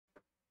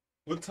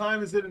What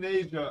time is it in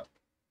Asia?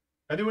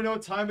 Anyone know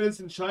what time it is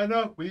in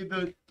China? We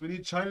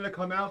need China to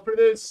come out for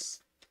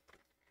this.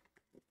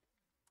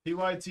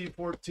 PYT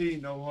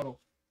 14, no huddle.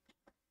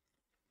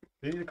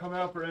 They need to come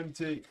out for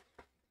MT.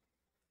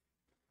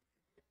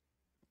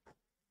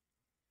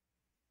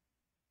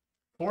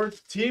 Four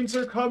teams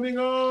are coming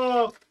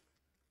up.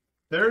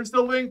 There's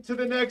the link to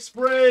the next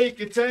break.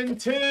 It's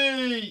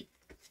NT.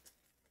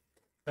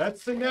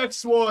 That's the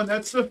next one.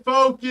 That's the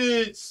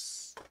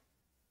focus.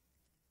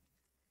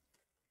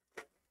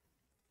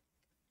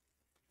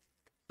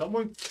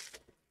 Someone.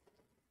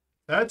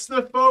 That's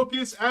the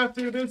focus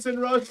after this and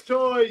Rush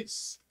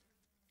Choice.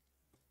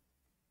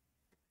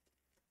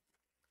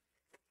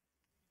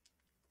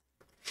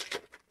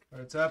 All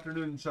right, it's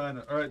afternoon in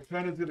China. All right,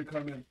 China's going to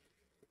come in.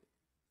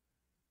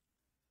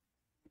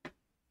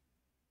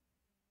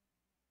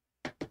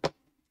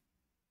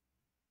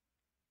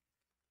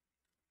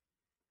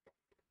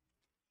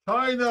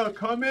 China,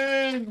 come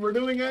in. We're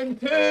doing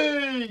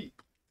NT.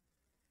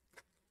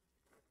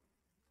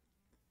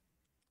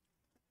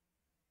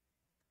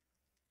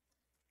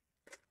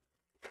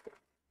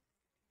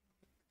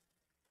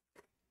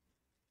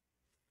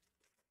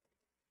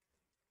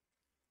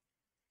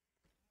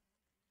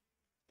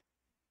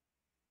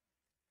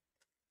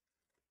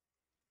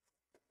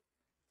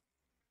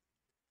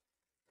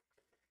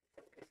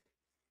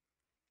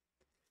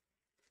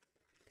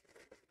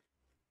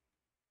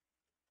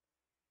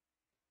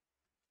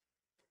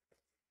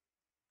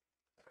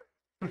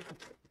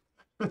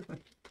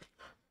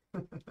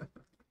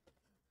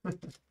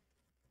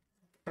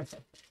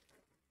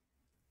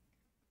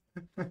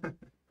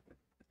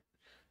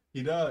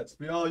 He does.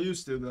 We all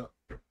used to, though.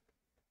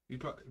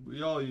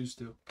 We all used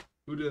to.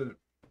 Who didn't?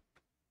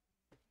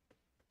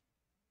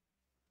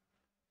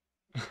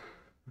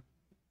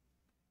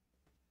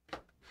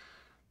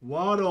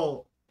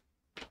 Waddle.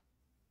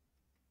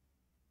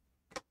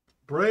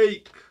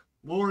 Break.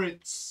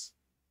 Lawrence.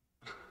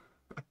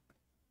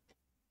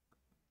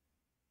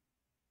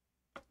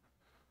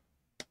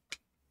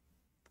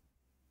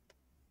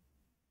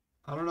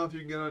 I don't know if you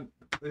can get on.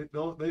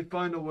 They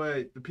find a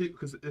way. The people,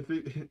 because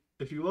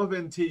if you love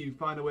NT, you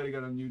find a way to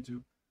get on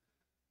YouTube.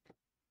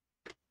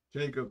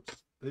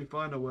 Jacobs, they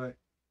find a way.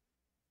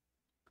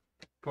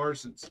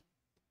 Parsons,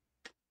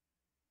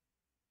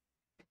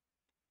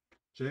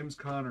 James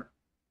Conner,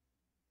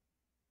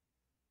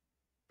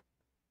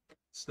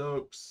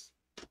 Stokes,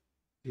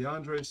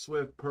 DeAndre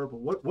Swift, purple.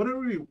 What are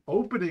we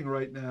opening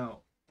right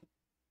now?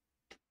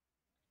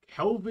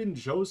 Kelvin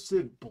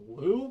Joseph,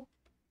 blue.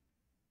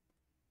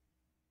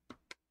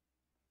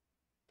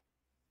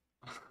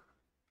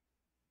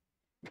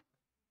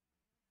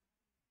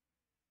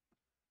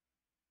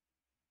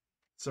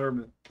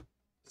 Sermon.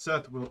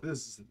 Seth will.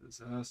 This is a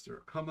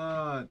disaster. Come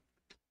on.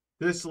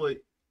 Thisly.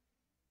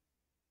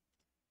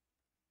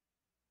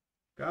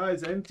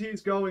 Guys,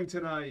 NT's going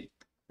tonight.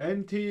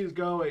 NT is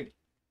going.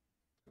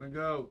 Gonna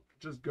go.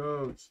 Just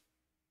goes.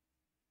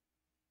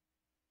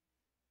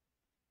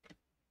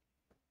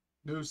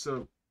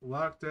 Newsom.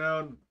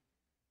 Lockdown.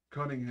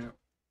 Cunningham.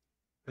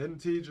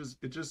 NT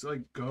just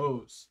like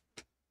goes.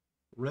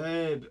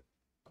 Red.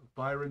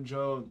 Byron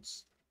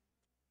Jones.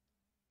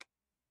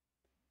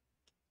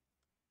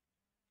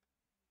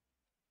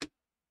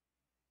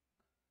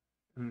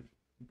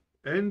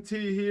 NT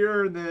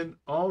here, and then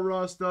all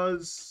Ross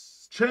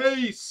does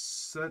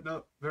Chase.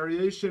 That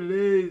variation it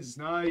is.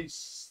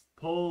 Nice.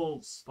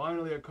 Pulls.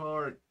 Finally a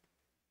card.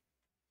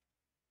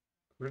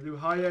 We're gonna do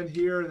high end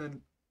here, and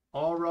then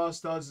all Ross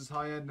does is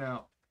high end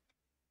now.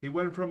 He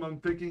went from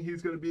I'm thinking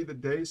he's gonna be the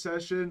day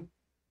session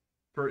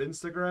for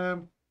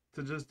Instagram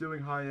to just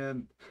doing high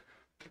end.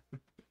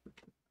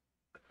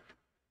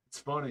 It's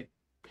funny.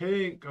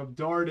 Pink of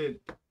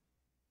Darted.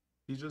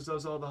 He just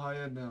does all the high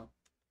end now.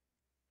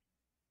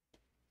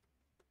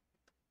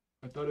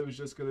 I thought it was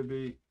just going to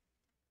be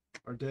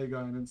our day guy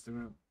on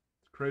Instagram.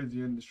 It's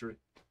crazy industry.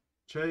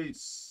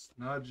 Chase,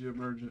 Najee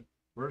Emergent.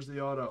 Where's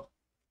the auto?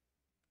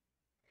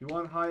 If you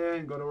want high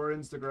end, go to our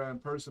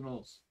Instagram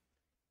personals.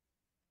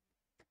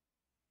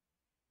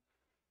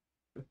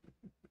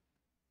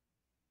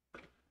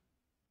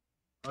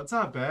 That's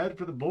not bad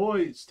for the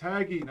boys.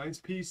 Taggy, nice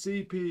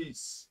PC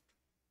piece.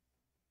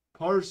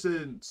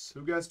 Parsons.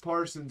 Who guessed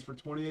Parsons for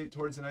 28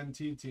 towards an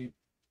NT team?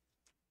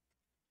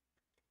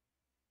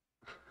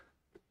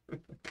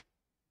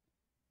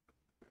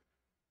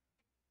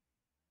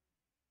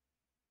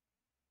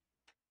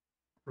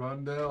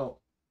 Rondell.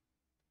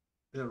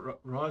 Yeah,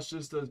 Ross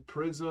just does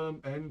Prizm,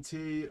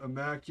 NT,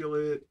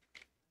 Immaculate.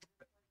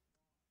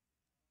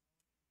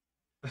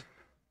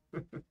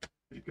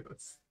 He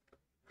goes.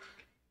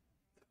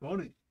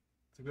 Funny.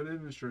 It's a good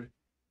industry.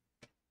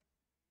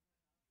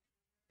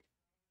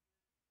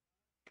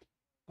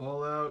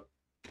 All out.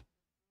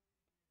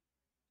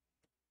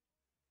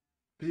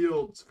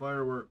 Fields,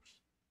 fireworks.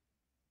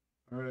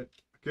 All right.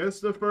 Guess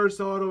the first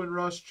auto in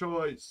Rush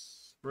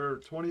Choice for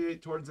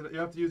 28 towards it. You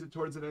have to use it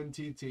towards an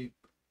NT team.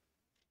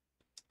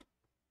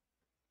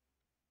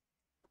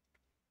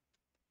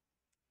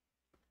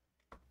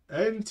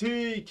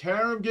 NT,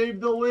 Karam gave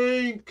the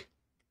link.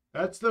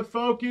 That's the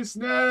focus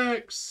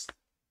next.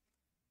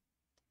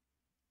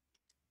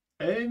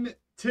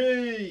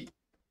 NT.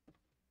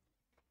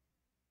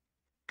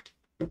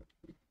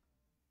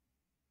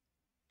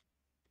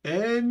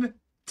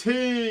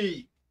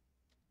 NT.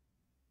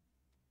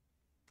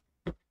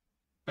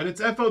 And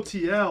it's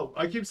FOTL.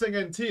 I keep saying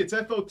NT. It's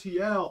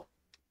FOTL.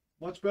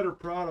 Much better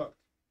product.